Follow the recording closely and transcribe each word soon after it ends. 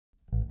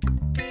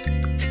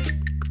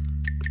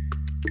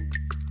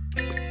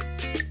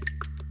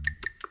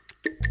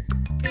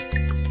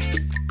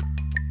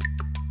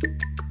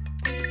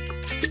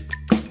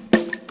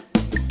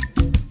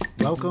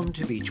Welcome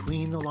to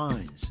Between the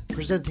Lines,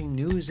 presenting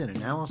news and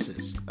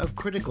analysis of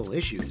critical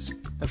issues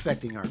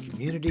affecting our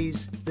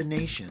communities, the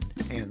nation,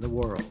 and the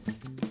world.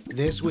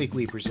 This week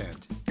we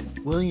present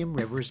William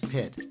Rivers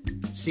Pitt,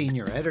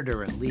 senior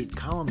editor and lead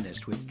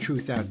columnist with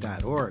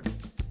truthout.org,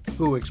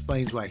 who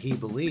explains why he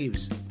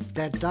believes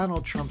that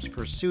Donald Trump's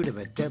pursuit of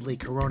a deadly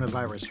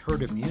coronavirus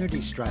herd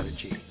immunity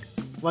strategy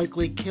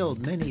likely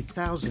killed many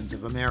thousands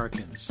of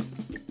Americans.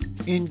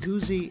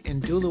 Ngozi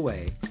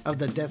Ndulue of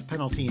the Death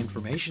Penalty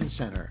Information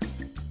Center,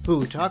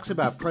 who talks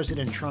about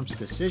President Trump's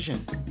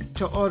decision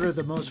to order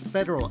the most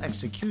federal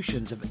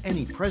executions of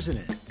any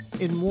president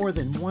in more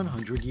than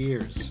 100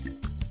 years.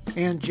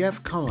 And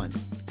Jeff Cohen,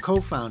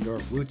 co-founder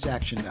of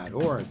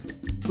RootsAction.org,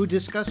 who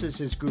discusses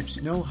his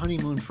group's No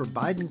Honeymoon for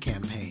Biden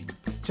campaign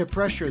to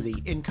pressure the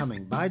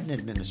incoming Biden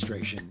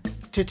administration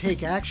to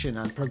take action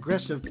on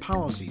progressive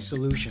policy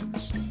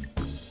solutions.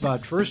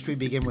 But first we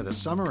begin with a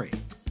summary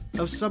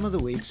of some of the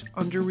week's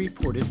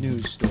underreported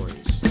news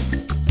stories.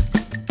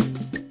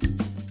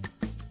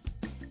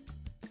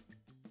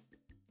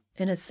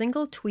 In a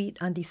single tweet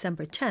on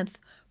December 10th,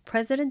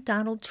 President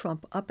Donald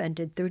Trump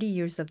upended 30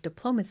 years of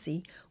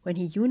diplomacy when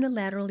he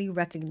unilaterally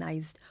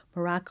recognized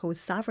Morocco's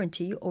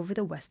sovereignty over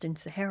the Western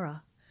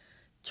Sahara.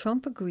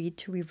 Trump agreed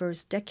to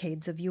reverse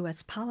decades of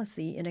U.S.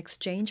 policy in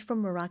exchange for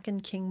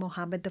Moroccan King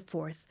Mohammed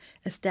IV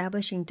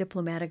establishing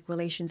diplomatic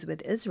relations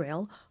with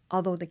Israel,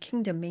 although the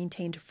kingdom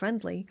maintained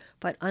friendly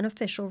but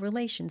unofficial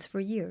relations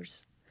for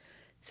years.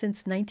 Since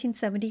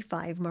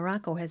 1975,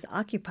 Morocco has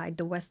occupied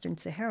the Western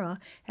Sahara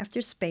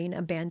after Spain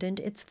abandoned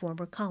its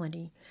former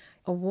colony.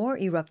 A war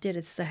erupted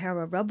as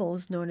Sahara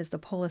rebels known as the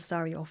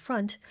Polisario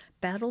Front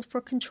battled for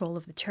control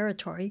of the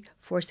territory,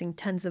 forcing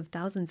tens of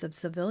thousands of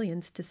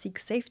civilians to seek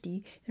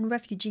safety in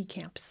refugee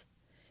camps.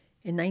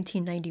 In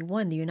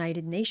 1991, the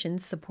United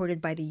Nations,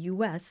 supported by the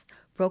U.S.,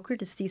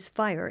 brokered a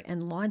ceasefire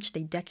and launched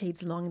a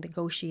decades-long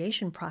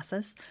negotiation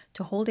process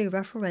to hold a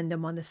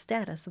referendum on the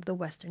status of the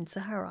Western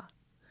Sahara.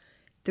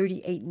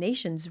 38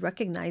 nations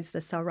recognized the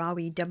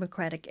Sahrawi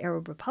Democratic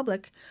Arab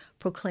Republic,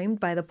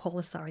 proclaimed by the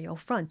Polisario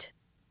Front.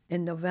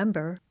 In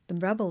November, the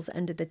rebels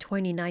ended the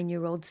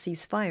 29-year-old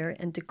ceasefire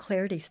and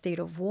declared a state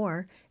of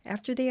war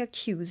after they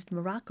accused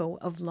Morocco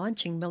of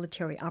launching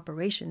military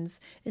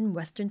operations in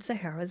Western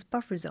Sahara's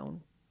buffer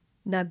zone.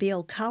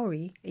 Nabil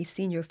Kauri, a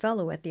senior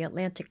fellow at the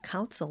Atlantic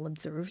Council,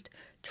 observed,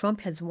 Trump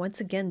has once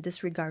again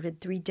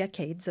disregarded 3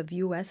 decades of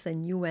U.S.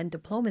 and UN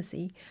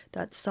diplomacy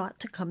that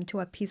sought to come to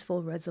a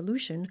peaceful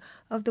resolution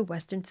of the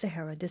Western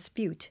Sahara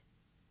dispute.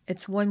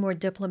 It's one more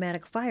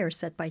diplomatic fire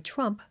set by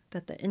Trump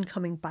that the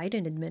incoming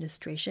Biden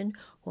administration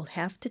will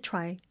have to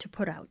try to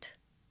put out.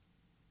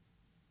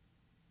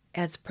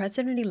 As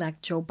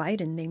President-elect Joe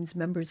Biden names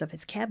members of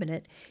his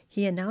cabinet,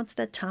 he announced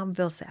that Tom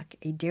Vilsack,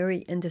 a dairy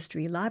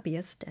industry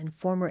lobbyist and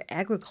former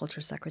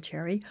agriculture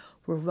secretary,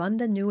 will run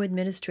the new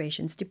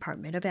administration's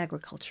Department of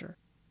Agriculture.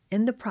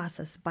 In the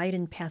process,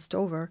 Biden passed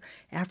over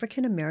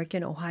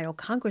African-American Ohio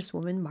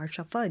Congresswoman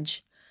Marsha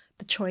Fudge,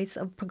 the choice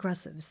of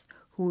progressives,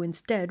 who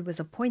instead was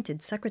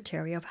appointed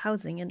Secretary of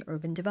Housing and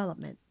Urban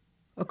Development.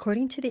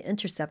 According to The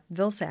Intercept,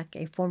 Vilsack,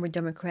 a former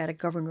Democratic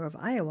governor of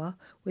Iowa,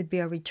 would be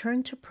a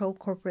return to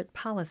pro-corporate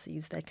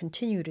policies that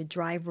continue to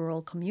drive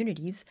rural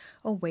communities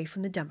away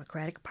from the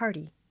Democratic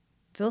Party.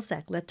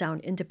 Vilsack let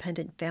down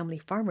independent family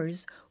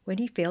farmers when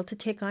he failed to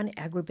take on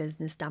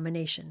agribusiness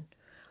domination.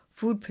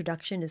 Food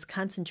production is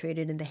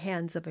concentrated in the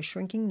hands of a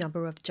shrinking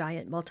number of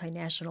giant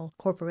multinational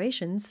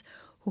corporations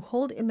who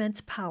hold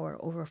immense power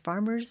over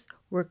farmers,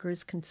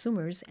 workers,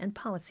 consumers, and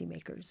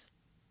policymakers.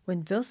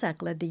 When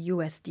Vilsack led the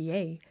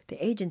USDA,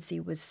 the agency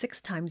was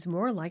 6 times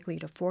more likely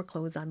to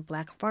foreclose on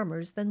black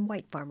farmers than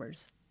white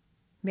farmers.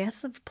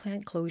 Massive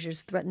plant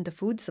closures threatened the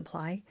food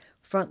supply,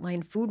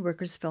 frontline food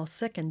workers fell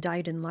sick and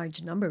died in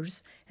large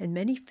numbers, and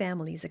many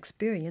families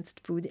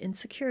experienced food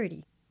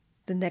insecurity.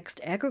 The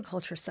next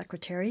Agriculture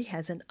Secretary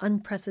has an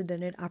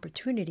unprecedented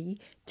opportunity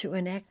to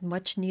enact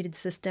much-needed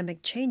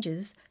systemic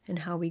changes in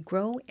how we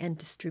grow and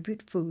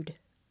distribute food.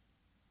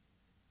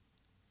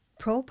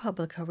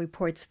 ProPublica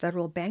reports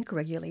federal bank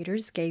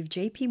regulators gave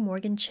J.P.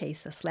 Morgan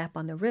Chase a slap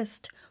on the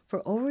wrist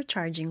for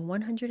overcharging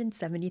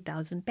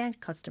 170,000 bank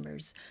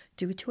customers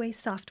due to a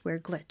software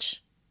glitch.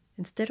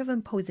 Instead of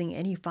imposing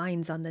any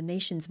fines on the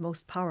nation's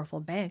most powerful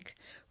bank,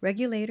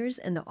 regulators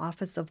in the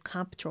Office of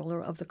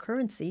Comptroller of the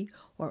Currency,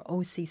 or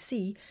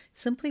OCC,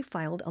 simply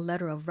filed a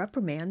letter of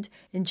reprimand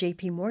in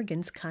J.P.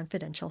 Morgan's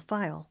confidential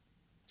file.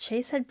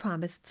 Chase had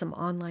promised some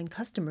online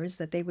customers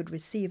that they would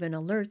receive an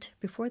alert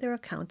before their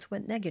accounts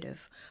went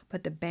negative,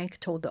 but the bank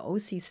told the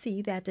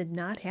OCC that did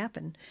not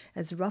happen,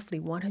 as roughly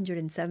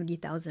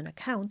 170,000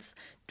 accounts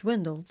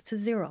dwindled to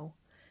zero.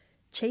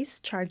 Chase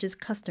charges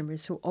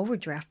customers who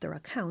overdraft their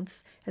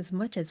accounts as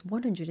much as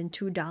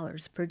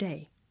 $102 per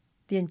day.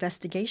 The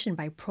investigation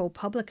by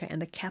ProPublica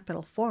and the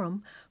Capitol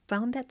Forum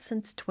found that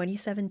since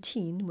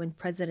 2017, when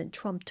President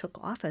Trump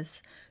took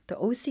office, the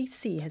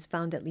OCC has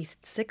found at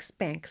least 6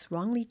 banks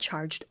wrongly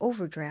charged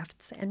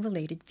overdrafts and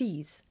related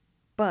fees.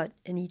 But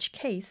in each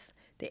case,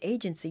 the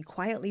agency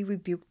quietly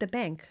rebuked the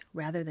bank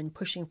rather than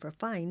pushing for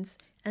fines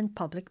and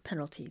public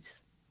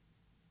penalties.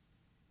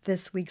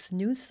 This week's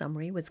news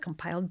summary was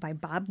compiled by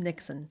Bob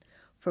Nixon.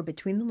 For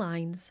Between the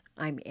Lines,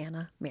 I'm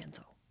Anna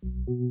Manzo.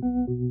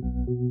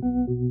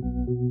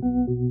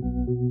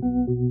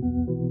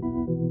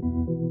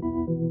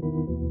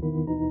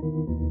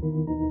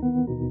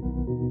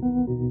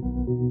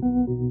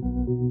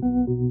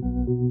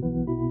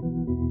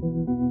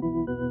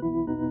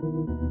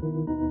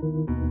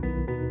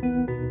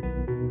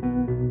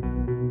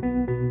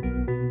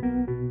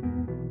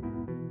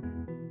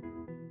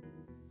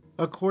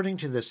 According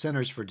to the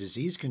Centers for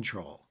Disease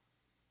Control,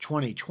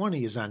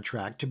 2020 is on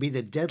track to be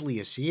the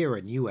deadliest year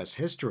in U.S.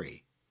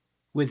 history,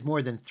 with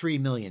more than 3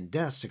 million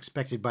deaths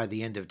expected by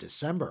the end of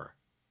December,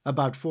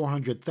 about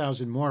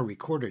 400,000 more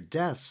recorded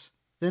deaths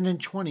than in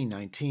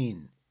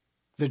 2019.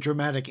 The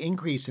dramatic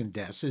increase in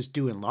deaths is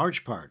due in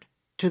large part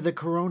to the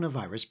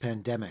coronavirus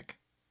pandemic.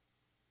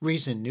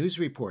 Recent news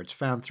reports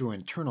found through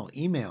internal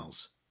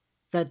emails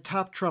that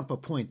top Trump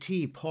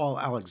appointee Paul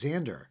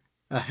Alexander,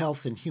 a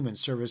Health and Human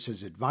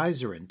Services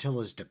advisor until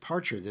his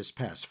departure this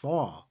past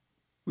fall,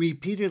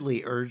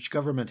 repeatedly urged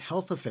government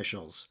health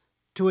officials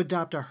to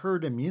adopt a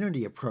herd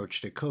immunity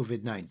approach to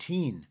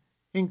COVID-19,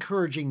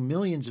 encouraging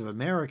millions of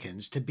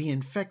Americans to be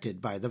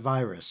infected by the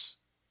virus.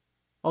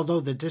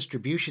 Although the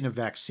distribution of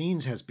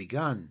vaccines has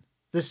begun,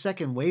 the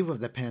second wave of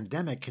the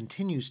pandemic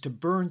continues to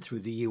burn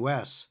through the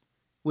U.S.,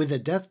 with a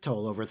death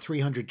toll over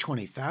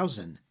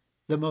 320,000,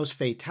 the most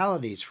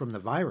fatalities from the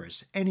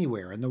virus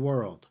anywhere in the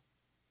world.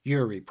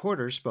 Your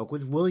reporter spoke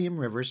with William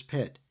Rivers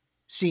Pitt,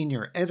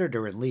 senior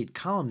editor and lead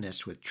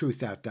columnist with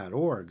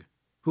truthout.org,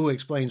 who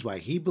explains why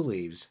he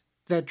believes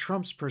that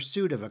Trump's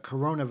pursuit of a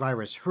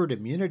coronavirus herd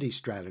immunity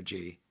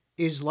strategy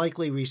is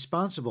likely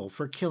responsible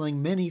for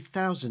killing many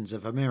thousands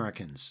of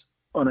Americans.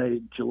 On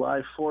a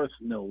July 4th,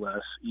 no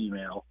less,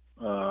 email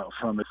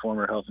from a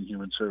former Health and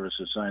Human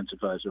Services science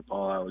advisor,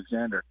 Paul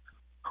Alexander,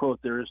 quote,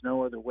 "There is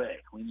no other way.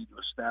 We need to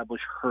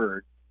establish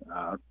herd,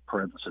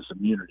 parenthesis,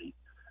 immunity,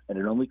 and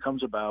it only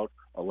comes about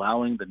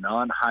allowing the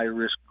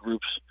non-high-risk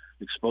groups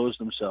expose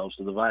themselves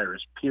to the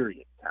virus,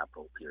 period,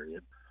 capital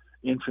period.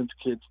 Infants,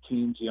 kids,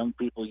 teens, young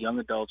people, young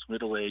adults,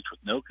 middle-aged, with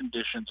no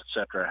conditions,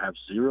 etc., have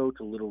zero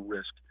to little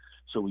risk,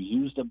 so we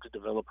use them to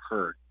develop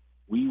herd.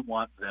 We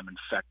want them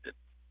infected,"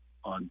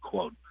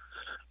 unquote.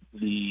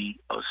 The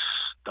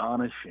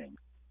astonishing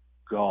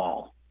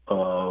gall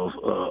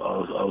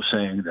of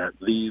saying that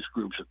these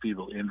groups of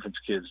people, infants,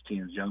 kids,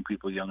 teens, young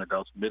people, young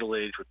adults,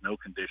 middle-aged, with no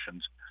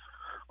conditions,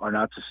 are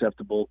not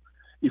susceptible.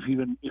 If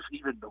even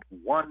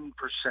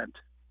 1%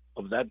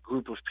 of that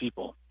group of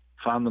people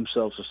found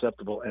themselves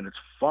susceptible, and it's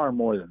far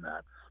more than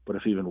that, but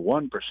if even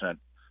 1%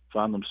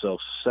 found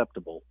themselves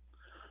susceptible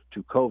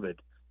to COVID,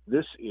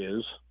 this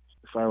is,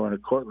 if I were in a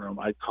courtroom,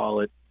 I'd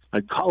call it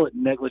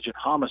negligent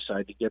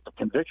homicide to get the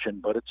conviction,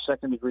 but it's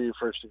second-degree or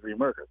first-degree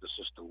murder. This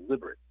is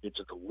deliberate. It's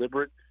a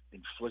deliberate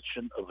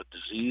infliction of a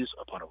disease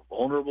upon a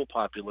vulnerable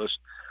populace,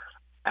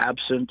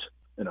 absent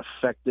an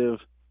effective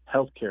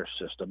healthcare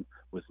system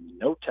with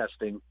no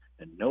testing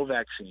and no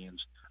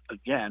vaccines,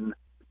 again,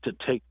 to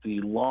take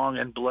the long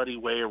and bloody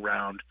way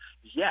around.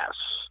 Yes,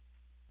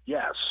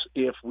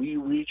 if we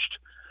reached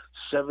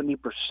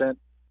 70%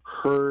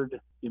 herd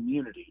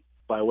immunity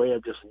by way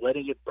of just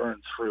letting it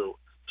burn through,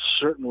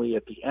 certainly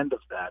at the end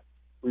of that,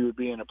 we would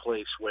be in a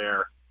place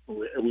where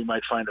we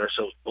might find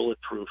ourselves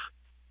bulletproof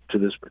to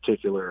this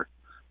particular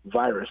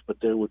virus, but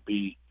there would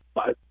be,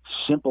 by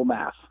simple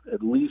math,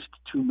 at least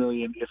 2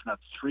 million, if not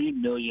 3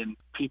 million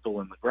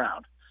people in the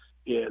ground.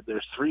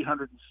 There's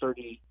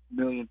 330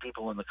 million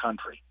people in the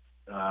country.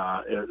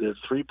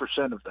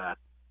 3% of that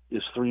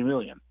is 3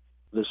 million.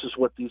 This is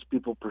what these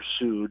people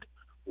pursued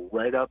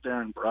right out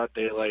there in broad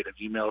daylight and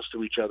emails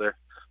to each other.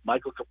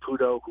 Michael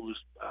Caputo, who's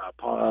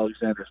Paul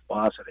Alexander's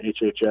boss at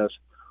HHS,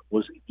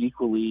 was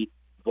equally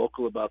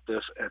vocal about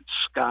this, and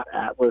Scott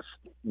Atlas,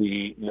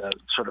 the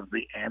sort of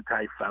the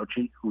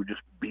anti-Fauci, who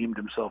just beamed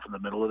himself in the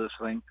middle of this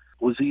thing,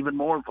 was even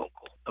more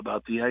vocal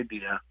about the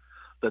idea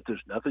that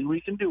there's nothing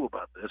we can do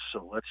about this,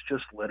 so let's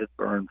just let it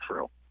burn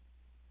through.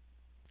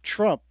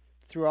 Trump,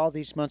 through all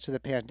these months of the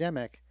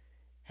pandemic,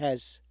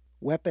 has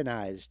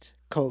weaponized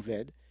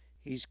COVID.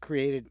 He's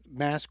created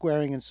mask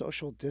wearing and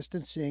social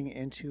distancing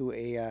into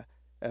a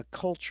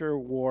culture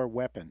war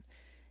weapon.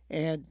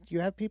 And you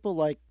have people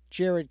like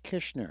Jared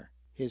Kushner,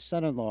 his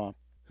son-in-law,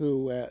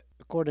 who,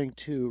 according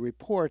to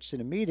reports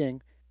in a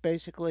meeting,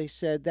 basically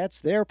said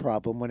that's their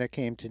problem when it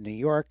came to New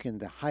York and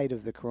the height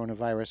of the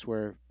coronavirus,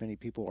 where many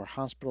people were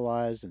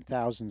hospitalized and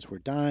thousands were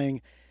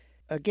dying.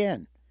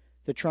 Again,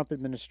 the Trump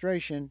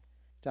administration,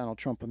 Donald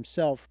Trump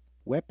himself,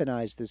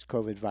 weaponized this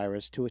COVID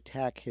virus to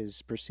attack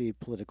his perceived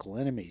political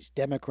enemies,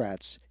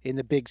 Democrats in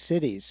the big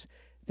cities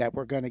that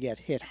were going to get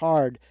hit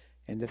hard.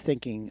 And the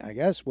thinking, I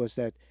guess, was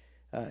that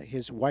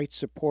his white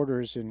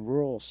supporters in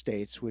rural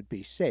states would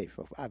be safe.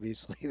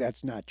 Obviously,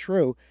 that's not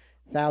true.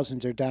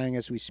 Thousands are dying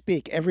as we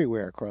speak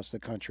everywhere across the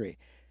country.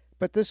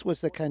 But this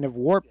was the kind of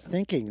warped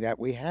thinking that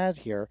we had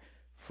here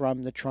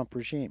from the Trump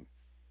regime.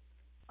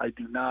 I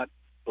do not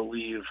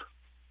believe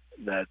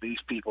that these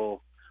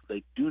people,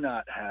 they do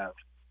not have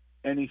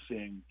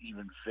anything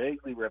even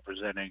vaguely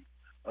representing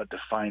a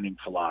defining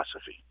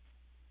philosophy.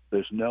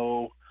 There's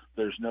no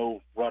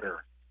rudder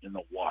in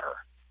the water.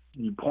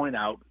 You point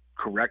out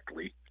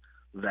correctly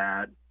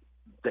that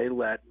they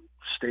let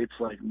states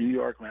like New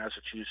York,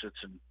 Massachusetts,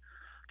 and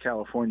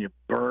California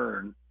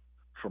burn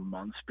for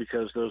months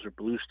because those are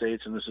blue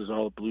states and this is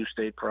all a blue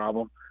state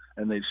problem.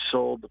 And they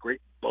sold the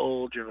great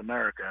bulge of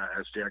America,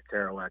 as Jack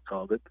Kerouac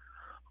called it,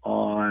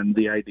 on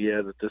the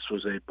idea that this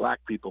was a black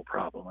people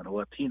problem and a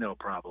Latino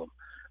problem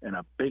and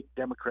a big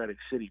Democratic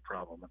city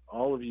problem. And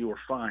all of you are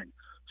fine,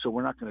 so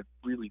we're not going to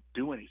really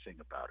do anything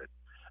about it.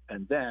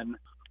 And then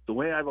the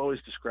way I've always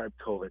described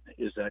COVID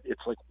is that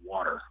it's like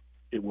water.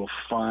 It will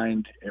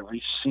find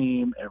every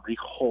seam, every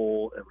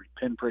hole, every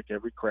pinprick,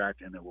 every crack,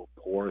 and it will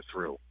pour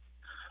through.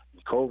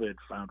 COVID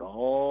found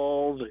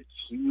all the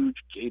huge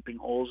gaping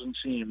holes and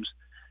seams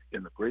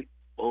in the great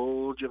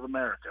bulge of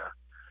America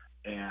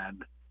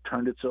and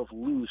turned itself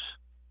loose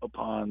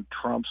upon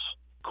Trump's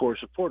core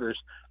supporters.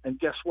 And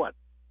guess what?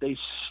 They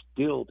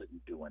still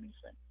didn't do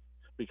anything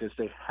because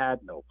they had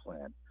no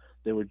plan.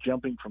 They were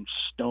jumping from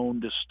stone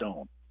to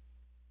stone.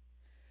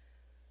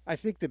 I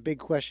think the big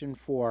question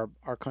for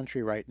our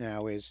country right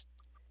now is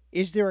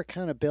there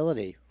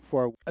accountability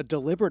for a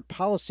deliberate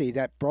policy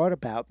that brought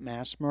about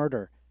mass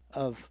murder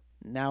of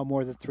now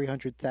more than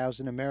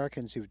 300,000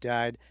 Americans who've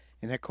died?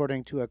 And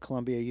according to a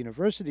Columbia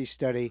University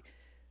study,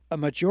 a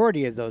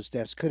majority of those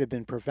deaths could have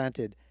been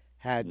prevented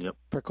had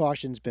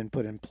precautions been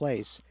put in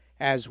place,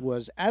 as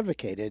was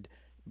advocated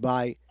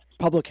by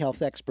public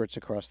health experts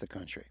across the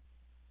country.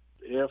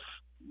 If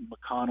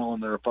McConnell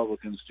and the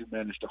Republicans do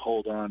manage to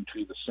hold on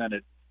to the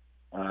Senate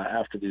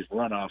after these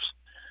runoffs,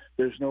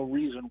 there's no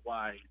reason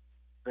why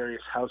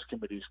various House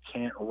committees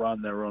can't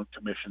run their own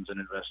commissions and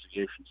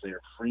investigations. They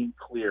are free and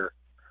clear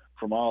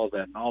from all of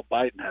that, and all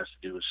Biden has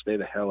to do is stay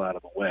the hell out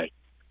of the way.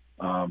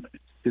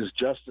 His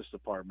Justice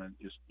Department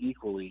is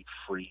equally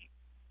free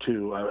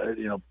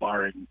to,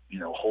 barring,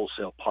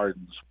 wholesale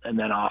pardons. And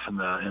then off in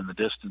the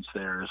distance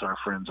there is our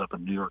friends up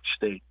in New York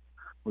State,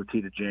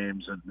 Letitia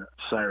James and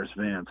Cyrus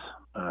Vance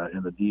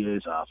in the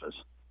DA's office.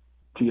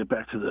 To get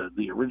back to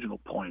the original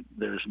point,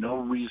 there's no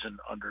reason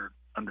under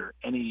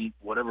any,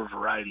 whatever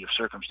variety of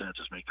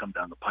circumstances may come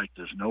down the pike,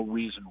 there's no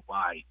reason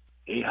why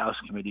a House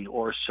committee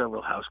or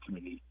several House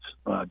committees,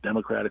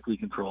 democratically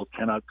controlled,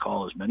 cannot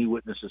call as many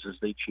witnesses as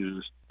they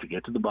choose to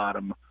get to the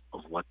bottom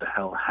of what the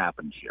hell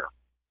happened here.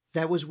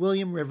 That was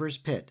William Rivers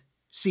Pitt,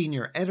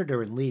 senior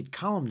editor and lead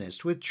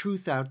columnist with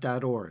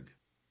truthout.org.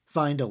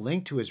 Find a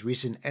link to his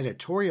recent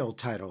editorial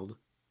titled,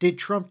 "Did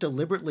Trump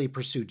Deliberately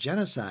Pursue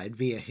Genocide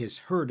via His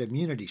Herd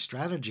Immunity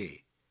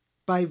Strategy?"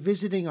 by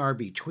visiting our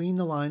Between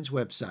the Lines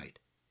website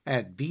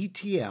at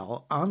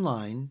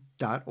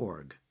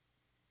btlonline.org.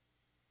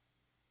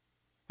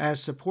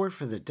 As support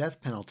for the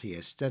death penalty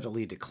has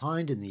steadily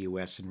declined in the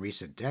U.S. in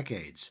recent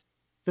decades,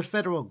 the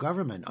federal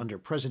government under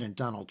President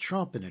Donald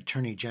Trump and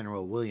Attorney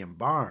General William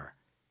Barr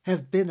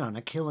have been on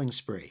a killing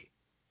spree,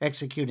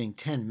 executing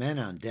 10 men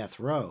on death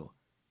row,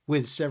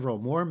 with several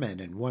more men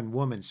and one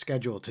woman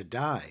scheduled to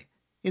die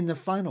in the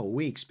final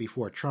weeks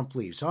before Trump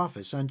leaves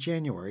office on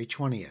January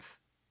 20th.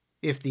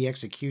 If the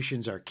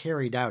executions are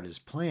carried out as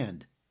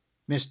planned,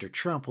 Mr.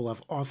 Trump will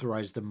have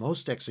authorized the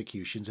most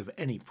executions of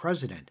any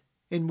president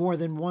in more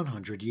than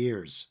 100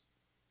 years.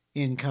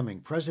 Incoming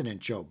President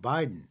Joe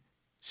Biden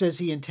says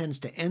he intends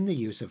to end the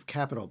use of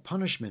capital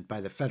punishment by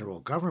the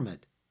federal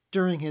government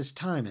during his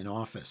time in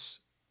office.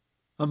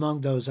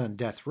 Among those on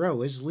death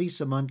row is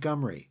Lisa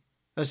Montgomery,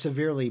 a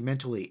severely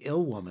mentally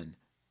ill woman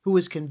who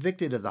was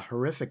convicted of the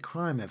horrific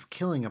crime of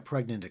killing a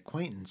pregnant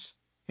acquaintance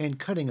and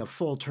cutting a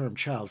full-term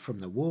child from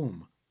the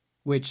womb,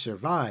 which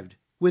survived,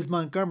 with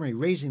Montgomery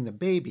raising the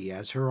baby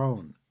as her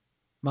own.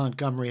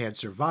 Montgomery had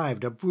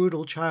survived a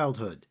brutal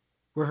childhood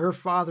where her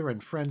father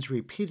and friends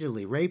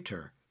repeatedly raped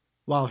her,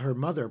 while her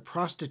mother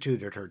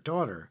prostituted her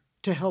daughter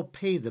to help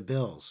pay the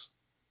bills.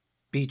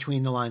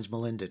 Between the Lines'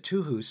 Melinda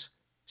Tuhus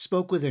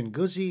spoke with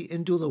Ngozi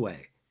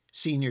Ndulue,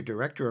 Senior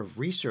Director of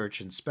Research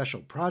and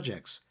Special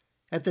Projects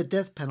at the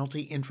Death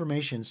Penalty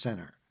Information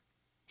Center.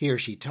 Here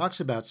she talks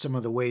about some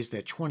of the ways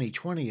that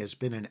 2020 has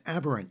been an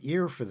aberrant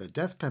year for the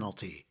death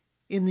penalty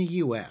in the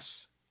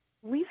U.S.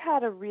 We've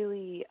had a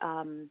really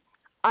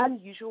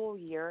unusual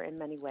year in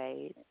many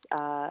ways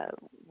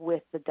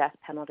with the death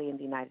penalty in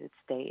the United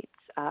States.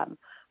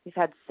 We've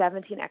had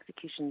 17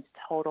 executions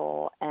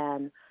total,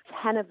 and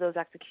 10 of those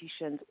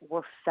executions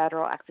were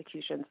federal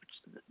executions, which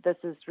this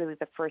is really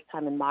the first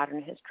time in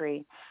modern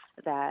history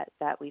that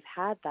we've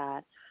had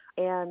that.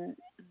 And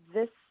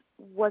this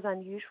was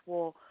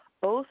unusual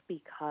both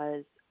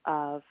because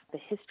of the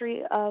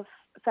history of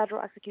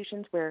federal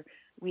executions, where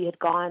we had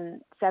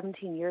gone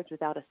 17 years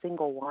without a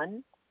single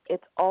one,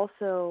 it's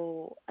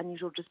also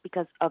unusual just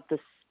because of the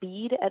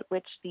speed at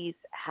which these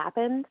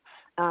happened.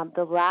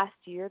 The last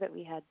year that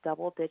we had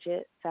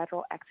double-digit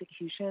federal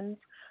executions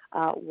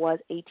was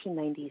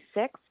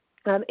 1896.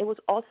 It was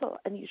also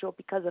unusual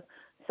because of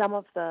some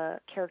of the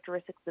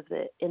characteristics of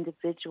the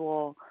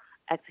individual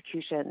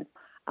executions.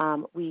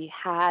 We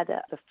had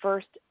the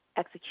first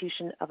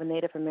execution of a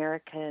Native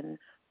American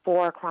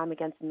for a crime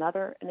against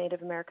another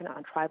Native American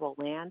on tribal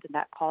land, and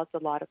that caused a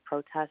lot of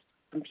protests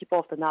from people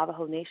of the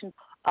Navajo Nation,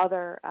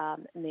 other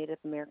Native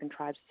American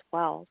tribes as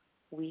well.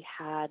 We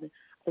had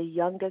the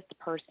youngest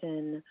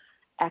person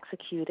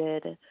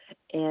executed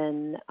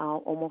in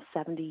almost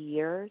 70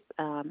 years,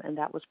 and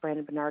that was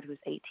Brandon Bernard, who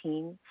was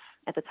 18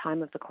 at the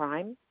time of the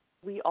crime.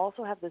 We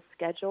also have the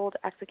scheduled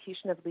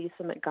execution of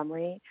Lisa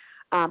Montgomery,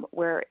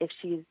 where if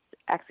she's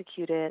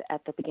executed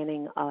at the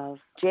beginning of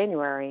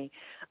January,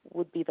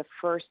 would be the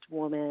first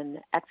woman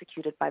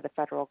executed by the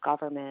federal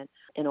government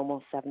in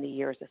almost 70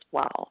 years as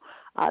well.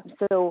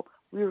 So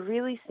we're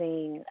really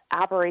seeing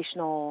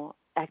aberrational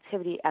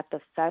activity at the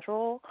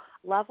federal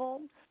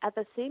level at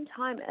the same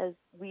time as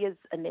we as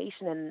a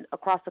nation and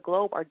across the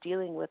globe are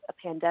dealing with a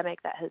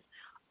pandemic that has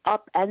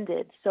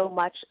upended so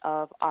much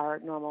of our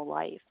normal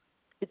life.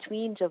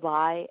 Between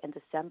July and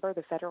December,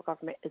 the federal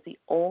government is the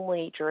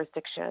only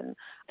jurisdiction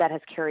that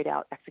has carried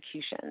out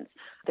executions.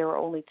 There were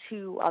only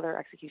 2 other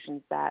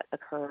executions that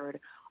occurred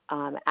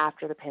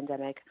after the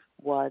pandemic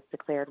was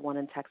declared, one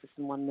in Texas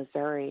and one in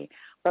Missouri.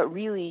 But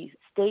really,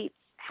 states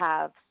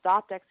have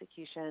stopped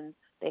executions.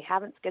 They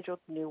haven't scheduled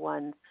new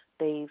ones.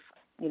 They've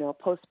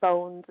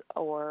postponed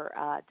or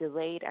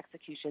delayed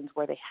executions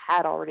where they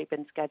had already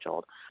been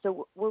scheduled.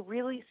 So we're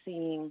really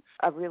seeing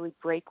a really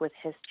break with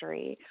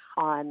history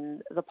on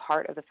the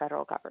part of the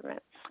federal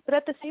government. But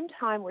at the same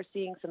time, we're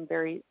seeing some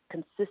very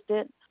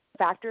consistent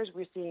factors.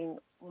 We're seeing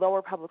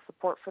lower public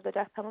support for the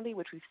death penalty,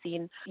 which we've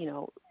seen,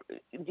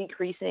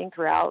 decreasing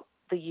throughout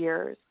the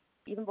years.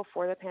 Even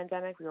before the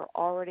pandemic, we were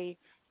already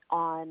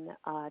on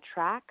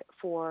track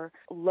for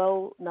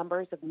low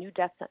numbers of new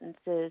death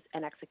sentences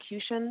and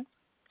executions.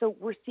 So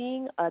we're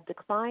seeing a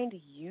declined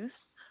use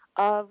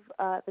of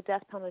the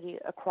death penalty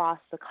across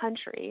the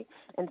country,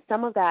 and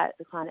some of that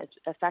decline is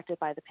affected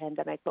by the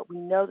pandemic, but we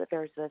know that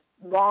there's this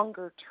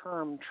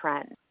longer-term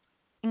trend.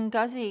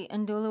 Ngozi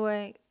and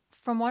Ndulue,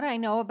 from what I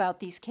know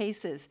about these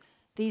cases,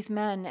 these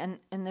men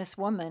and this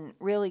woman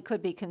really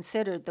could be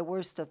considered the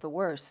worst of the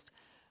worst.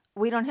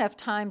 We don't have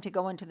time to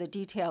go into the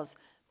details,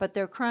 but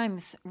their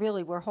crimes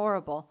really were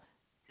horrible.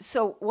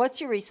 So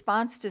what's your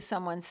response to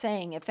someone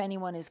saying if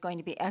anyone is going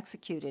to be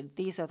executed,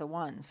 these are the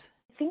ones?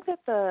 I think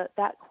that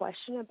that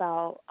question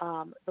about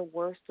the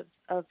worst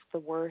of the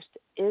worst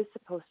is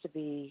supposed to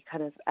be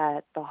kind of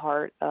at the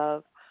heart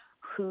of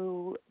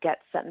who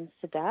gets sentenced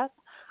to death.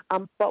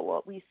 But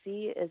what we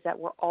see is that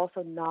we're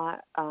also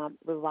not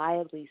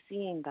reliably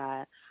seeing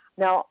that.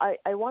 Now,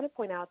 I want to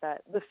point out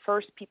that the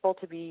first people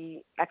to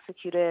be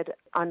executed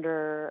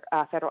under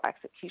federal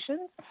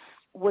executions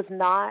was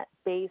not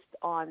based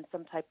on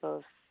some type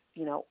of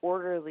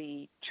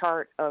orderly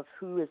chart of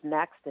who is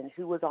next and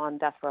who was on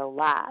death row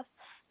last.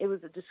 It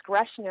was a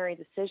discretionary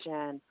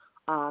decision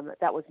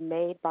that was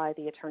made by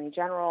the Attorney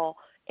General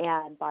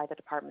and by the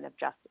Department of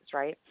Justice,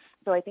 right?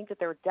 So I think that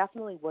there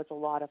definitely was a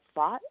lot of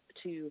thought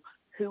to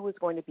who was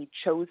going to be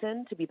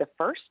chosen to be the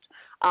first.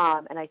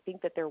 And I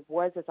think that there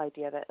was this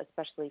idea that,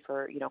 especially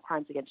for,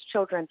 crimes against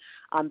children,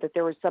 that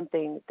there was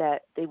something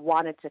that they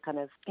wanted to kind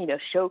of,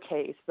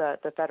 showcase the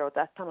federal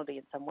death penalty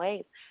in some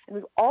ways. And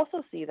we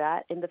also see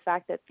that in the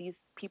fact that these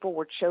people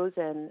were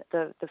chosen,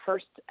 the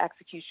first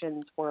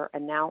executions were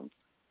announced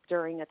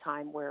during a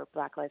time where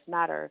Black Lives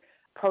Matter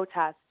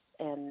protests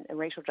and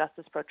racial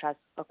justice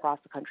protests across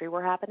the country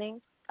were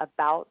happening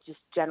about just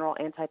general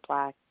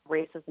anti-Black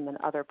racism and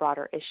other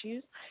broader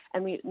issues.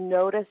 And we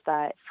noticed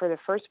that for the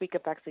first week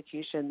of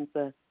executions,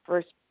 the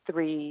first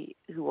 3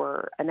 who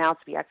were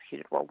announced to be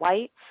executed were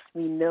white.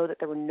 We know that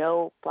there were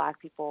no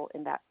Black people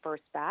in that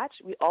first batch.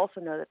 We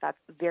also know that that's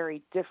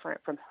very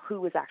different from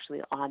who was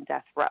actually on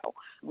death row.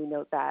 We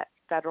know that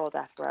federal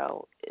death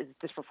row is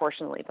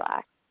disproportionately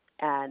Black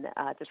and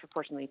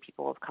disproportionately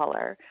people of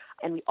color.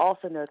 And we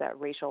also know that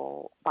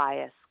racial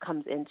bias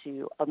comes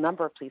into a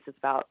number of places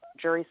about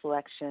jury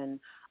selection,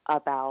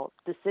 about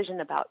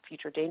decision about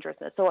future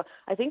dangerousness. So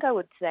I think I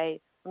would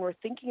say when we're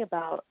thinking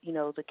about,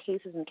 the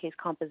cases and case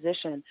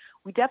composition,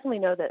 we definitely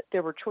know that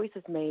there were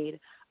choices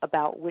made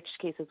about which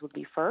cases would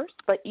be first.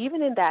 But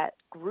even in that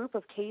group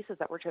of cases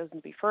that were chosen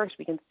to be first,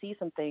 we can see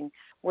something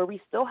where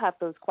we still have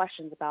those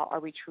questions about,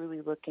 are we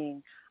truly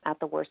looking at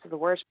the worst of the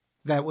worst?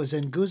 That was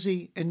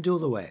Ngozi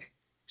Ndulue,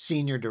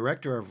 Senior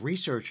Director of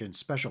Research and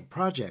Special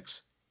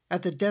Projects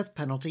at the Death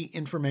Penalty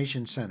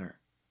Information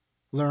Center.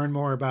 Learn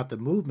more about the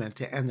movement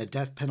to end the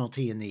death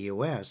penalty in the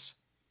U.S.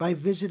 by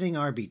visiting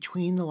our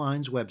Between the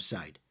Lines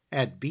website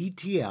at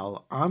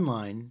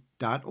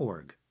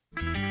btlonline.org.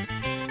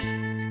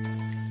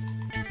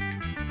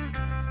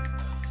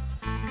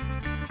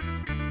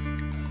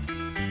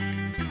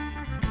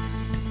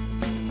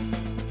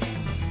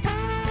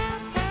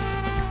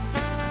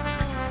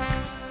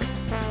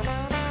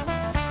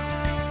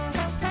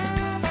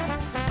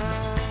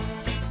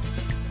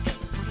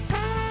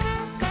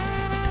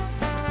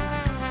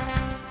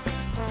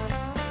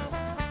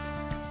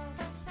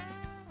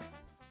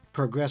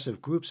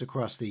 progressive groups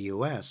across the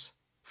U.S.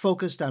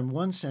 focused on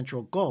one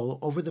central goal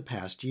over the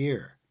past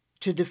year: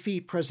 to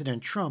defeat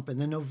President Trump in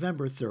the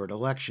November 3rd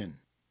election.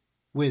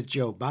 With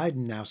Joe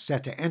Biden now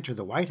set to enter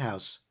the White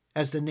House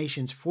as the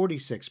nation's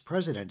 46th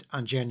president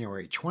on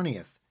January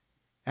 20th,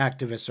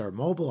 activists are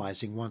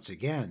mobilizing once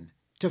again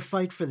to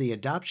fight for the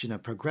adoption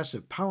of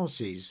progressive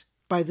policies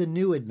by the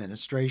new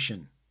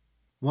administration.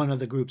 One of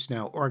the groups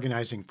now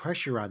organizing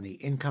pressure on the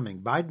incoming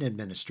Biden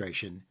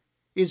administration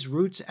is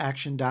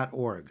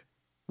RootsAction.org,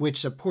 which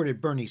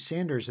supported Bernie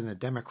Sanders in the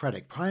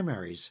Democratic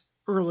primaries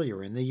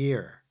earlier in the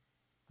year.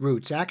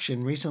 Roots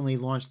Action recently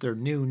launched their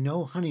new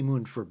No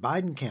Honeymoon for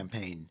Biden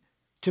campaign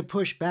to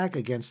push back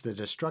against the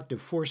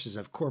destructive forces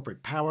of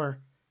corporate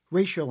power,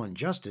 racial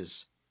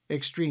injustice,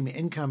 extreme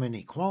income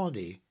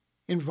inequality,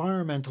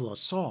 environmental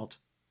assault,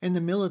 and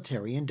the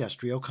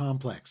military-industrial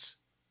complex.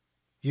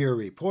 Your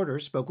reporter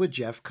spoke with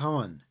Jeff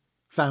Cohen,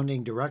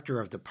 founding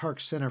director of the Park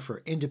Center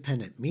for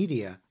Independent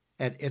Media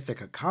at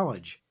Ithaca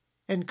College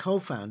and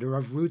co-founder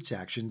of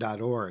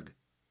RootsAction.org.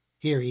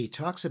 Here he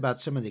talks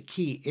about some of the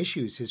key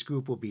issues his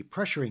group will be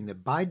pressuring the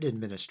Biden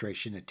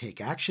administration to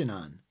take action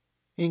on,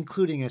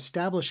 including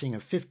establishing a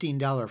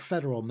 $15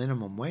 federal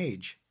minimum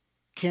wage,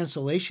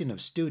 cancellation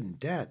of student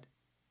debt,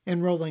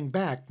 and rolling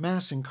back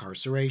mass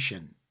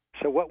incarceration.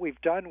 So what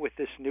we've done with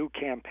this new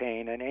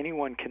campaign, and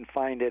anyone can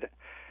find it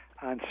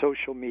on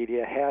social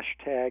media,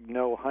 hashtag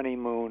No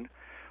Honeymoon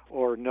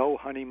or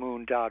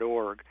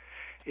nohoneymoon.org,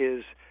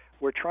 is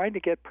we're trying to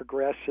get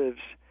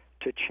progressives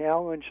to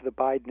challenge the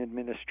Biden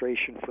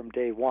administration from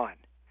day one.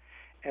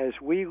 As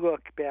we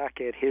look back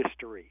at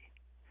history,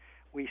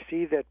 we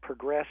see that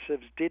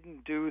progressives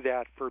didn't do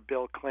that for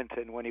Bill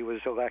Clinton when he was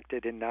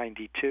elected in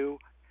 '92.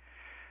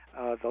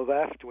 The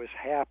left was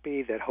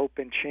happy that Hope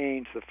and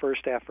Change, the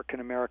first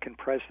African-American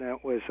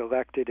president, was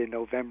elected in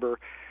November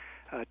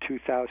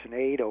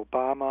 2008,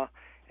 Obama,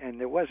 and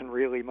there wasn't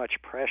really much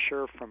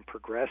pressure from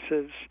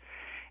progressives.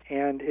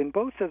 And in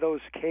both of those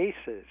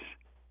cases,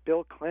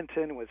 Bill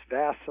Clinton was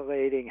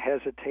vacillating,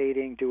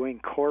 hesitating, doing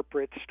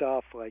corporate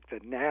stuff like the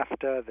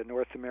NAFTA, the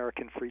North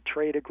American Free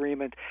Trade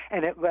Agreement,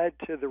 and it led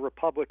to the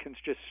Republicans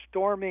just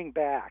storming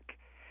back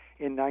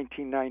in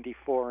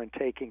 1994 and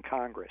taking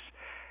Congress.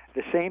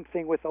 The same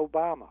thing with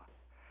Obama.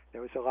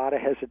 There was a lot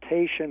of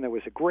hesitation. There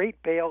was a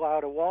great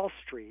bailout of Wall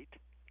Street,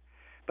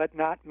 but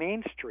not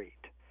Main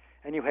Street.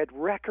 And you had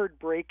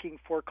record-breaking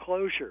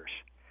foreclosures.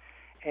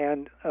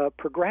 And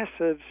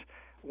progressives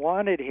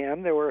wanted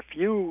him. There were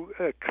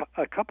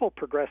a couple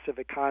progressive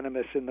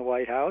economists in the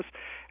White House,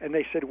 and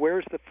they said,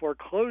 where's the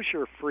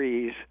foreclosure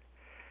freeze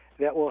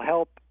that will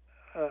help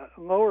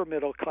lower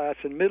middle class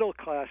and middle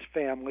class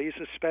families,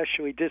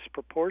 especially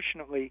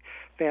disproportionately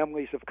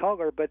families of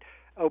color? But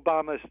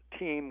Obama's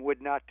team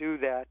would not do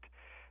that.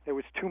 There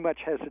was too much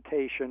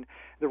hesitation.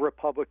 The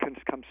Republicans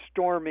come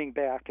storming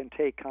back and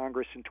take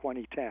Congress in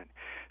 2010.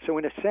 So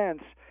in a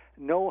sense,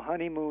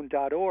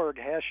 nohoneymoon.org,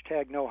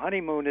 hashtag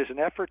nohoneymoon, is an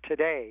effort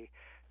today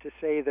to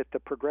say that the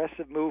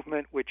progressive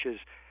movement, which is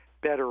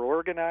better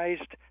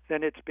organized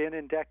than it's been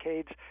in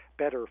decades,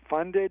 better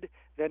funded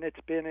than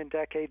it's been in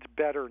decades,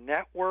 better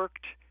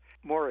networked,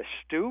 more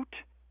astute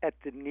at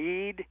the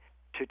need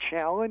to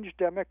challenge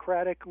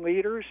Democratic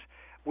leaders,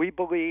 we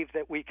believe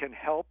that we can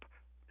help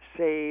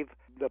save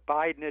the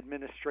Biden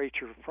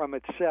administration from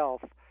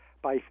itself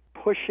by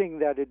pushing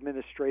that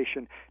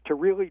administration to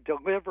really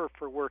deliver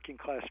for working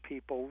class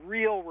people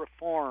real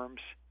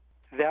reforms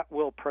that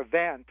will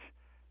prevent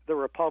the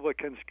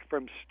Republicans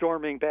from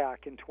storming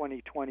back in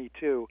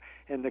 2022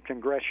 in the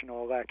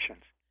congressional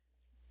elections.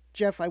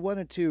 Jeff, I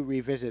wanted to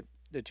revisit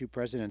the two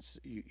presidents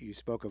you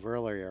spoke of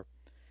earlier.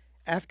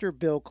 After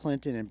Bill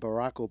Clinton and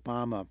Barack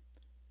Obama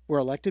were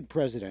elected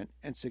president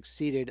and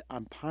succeeded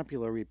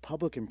unpopular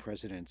Republican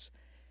presidents,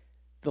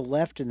 the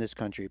left in this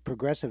country,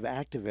 progressive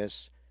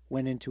activists,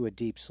 went into a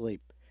deep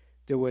sleep.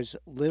 There was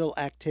little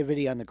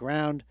activity on the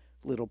ground,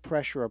 little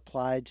pressure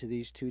applied to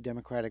these two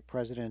Democratic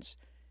presidents,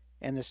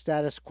 and the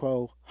status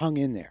quo hung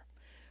in there.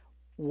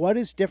 What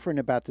is different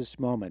about this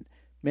moment?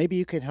 Maybe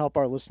you can help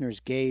our listeners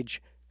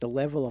gauge the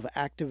level of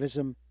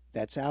activism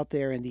that's out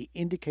there and the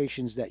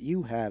indications that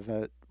you have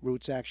at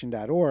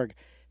rootsaction.org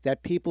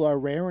that people are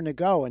raring to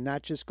go and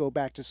not just go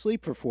back to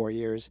sleep for 4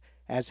 years,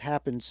 as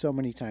happened so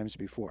many times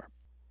before.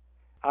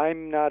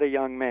 I'm not a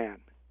young man.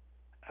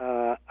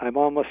 I'm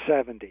almost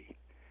 70.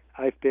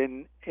 I've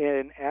been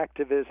in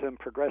activism,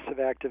 progressive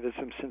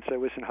activism, since I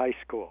was in high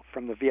school,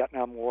 from the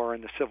Vietnam War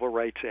and the Civil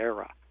Rights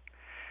era.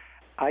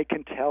 I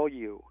can tell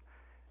you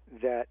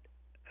that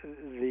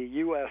the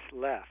U.S.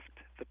 left,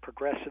 the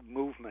progressive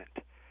movement,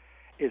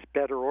 is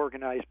better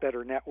organized,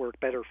 better networked,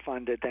 better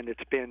funded than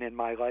it's been in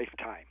my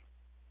lifetime.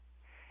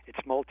 It's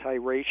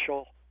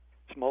multiracial,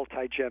 it's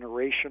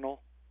multi-generational.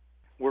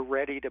 We're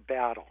ready to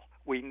battle.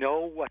 We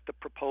know what the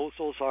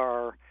proposals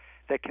are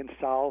that can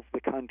solve the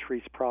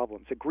country's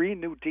problems. A Green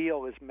New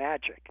Deal is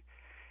magic.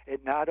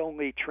 It not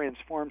only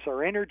transforms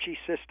our energy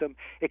system,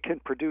 it can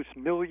produce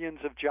millions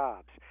of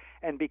jobs.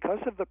 And because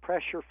of the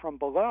pressure from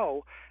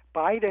below,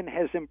 Biden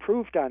has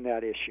improved on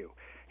that issue.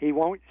 He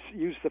won't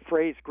use the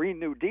phrase Green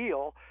New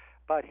Deal,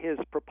 but his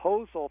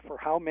proposal for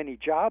how many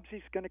jobs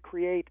he's going to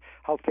create,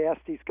 how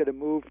fast he's going to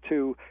move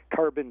to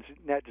carbon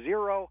net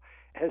zero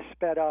has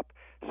sped up.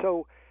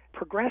 So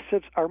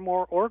progressives are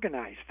more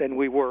organized than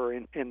we were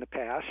in the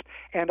past,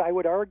 and I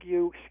would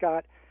argue,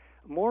 Scott,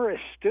 more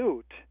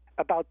astute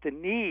about the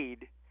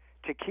need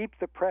to keep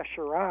the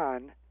pressure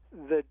on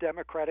the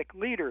Democratic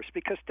leaders,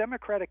 because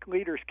Democratic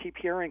leaders keep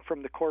hearing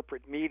from the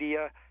corporate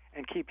media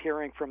and keep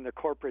hearing from the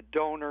corporate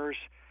donors,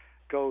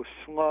 go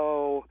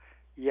slow,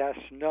 yes,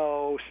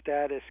 no,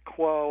 status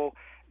quo.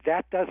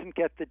 That doesn't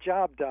get the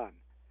job done.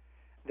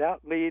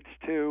 That leads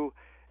to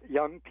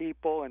young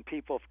people and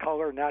people of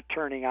color not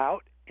turning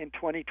out in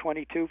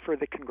 2022 for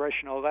the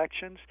congressional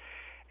elections.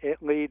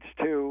 It leads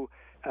to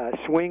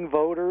swing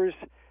voters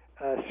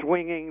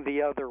swinging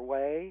the other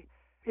way.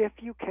 If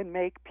you can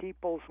make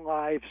people's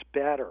lives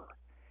better,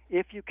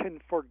 if you can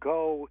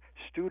forego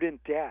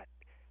student debt,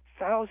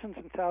 thousands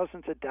and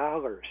thousands of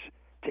dollars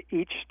to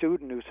each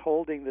student who's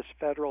holding this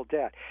federal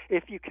debt,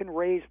 if you can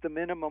raise the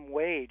minimum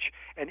wage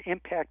and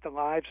impact the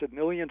lives of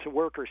millions of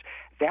workers,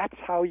 that's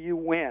how you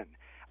win.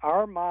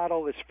 Our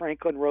model is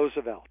Franklin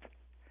Roosevelt.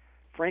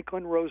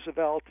 Franklin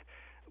Roosevelt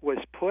was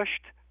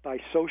pushed by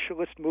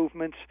socialist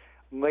movements,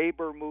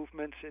 labor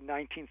movements in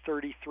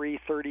 1933,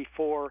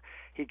 34.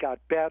 He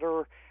got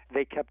better.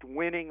 They kept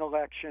winning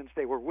elections.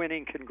 They were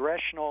winning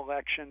congressional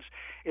elections.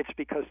 It's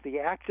because the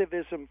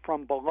activism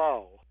from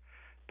below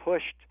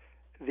pushed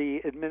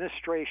the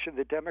administration,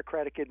 the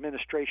Democratic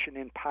administration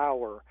in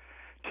power,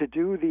 to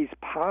do these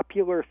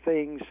popular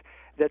things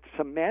that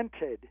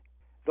cemented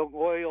the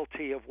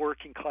loyalty of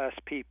working class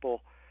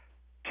people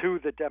to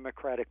the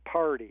Democratic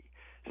Party.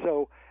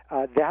 So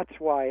that's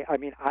why,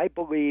 I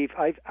believe,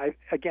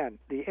 again,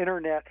 the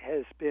internet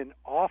has been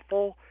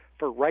awful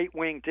for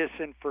right-wing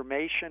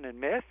disinformation and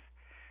myth,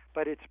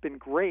 but it's been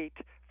great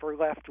for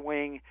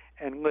left-wing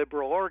and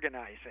liberal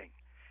organizing.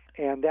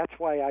 And that's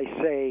why I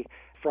say,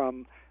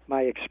 from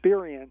my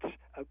experience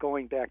of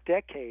going back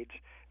decades,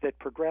 that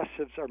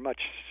progressives are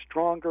much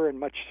stronger and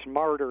much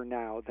smarter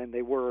now than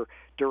they were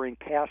during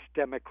past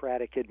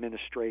Democratic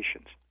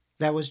administrations.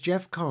 That was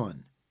Jeff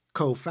Cohen,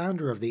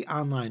 co-founder of the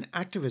online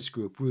activist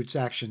group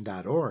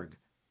RootsAction.org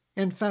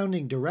and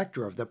founding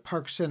director of the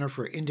Park Center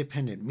for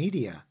Independent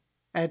Media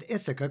at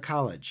Ithaca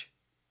College.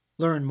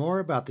 Learn more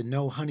about the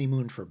No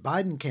Honeymoon for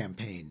Biden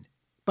campaign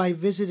by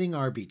visiting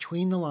our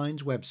Between the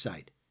Lines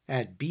website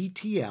at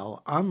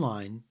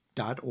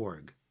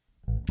btlonline.org.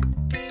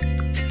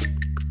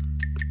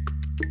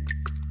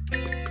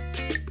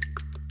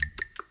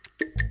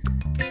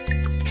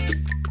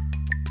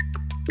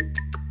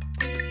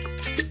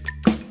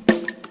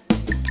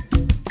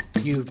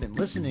 You've been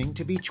listening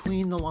to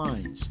Between the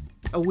Lines,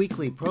 a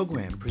weekly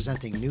program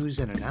presenting news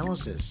and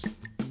analysis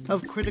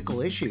of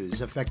critical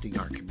issues affecting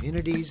our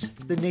communities,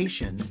 the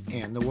nation,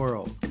 and the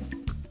world.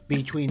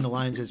 Between the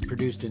Lines is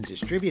produced and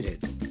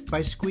distributed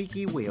by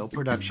Squeaky Wheel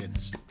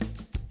Productions.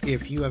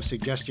 If you have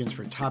suggestions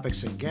for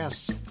topics and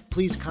guests,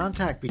 please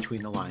contact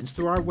Between the Lines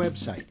through our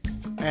website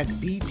at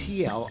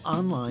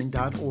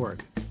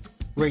btlonline.org,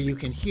 where you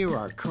can hear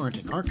our current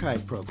and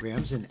archive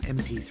programs in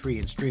MP3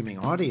 and streaming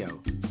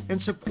audio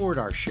and support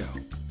our show.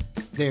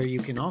 There you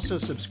can also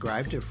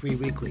subscribe to free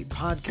weekly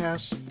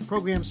podcasts,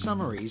 program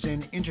summaries,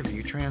 and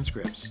interview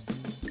transcripts.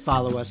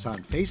 Follow us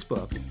on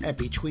Facebook at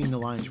Between the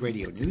Lines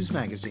Radio News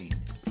Magazine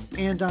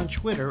and on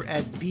Twitter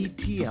at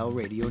BTL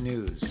Radio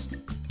News.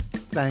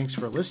 Thanks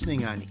for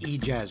listening on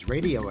eJazz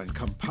Radio in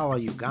Kampala,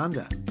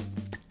 Uganda,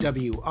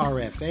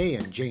 WRFA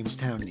in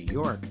Jamestown, New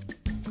York,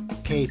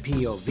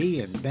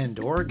 KPOV in Bend,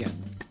 Oregon,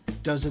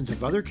 dozens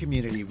of other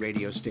community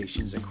radio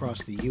stations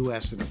across the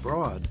U.S. and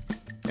abroad,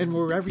 and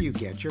wherever you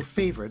get your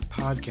favorite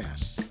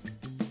podcasts.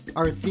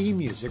 Our theme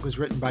music was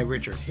written by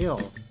Richard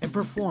Hill and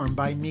performed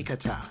by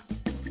Mikata.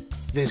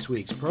 This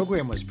week's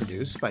program was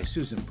produced by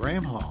Susan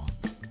Bramhall,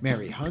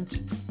 Mary Hunt,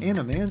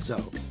 Anna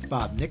Manzo,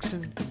 Bob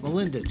Nixon,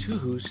 Melinda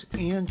Tuhus,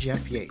 and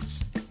Jeff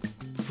Yates.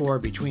 For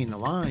Between the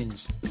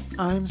Lines,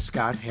 I'm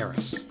Scott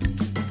Harris.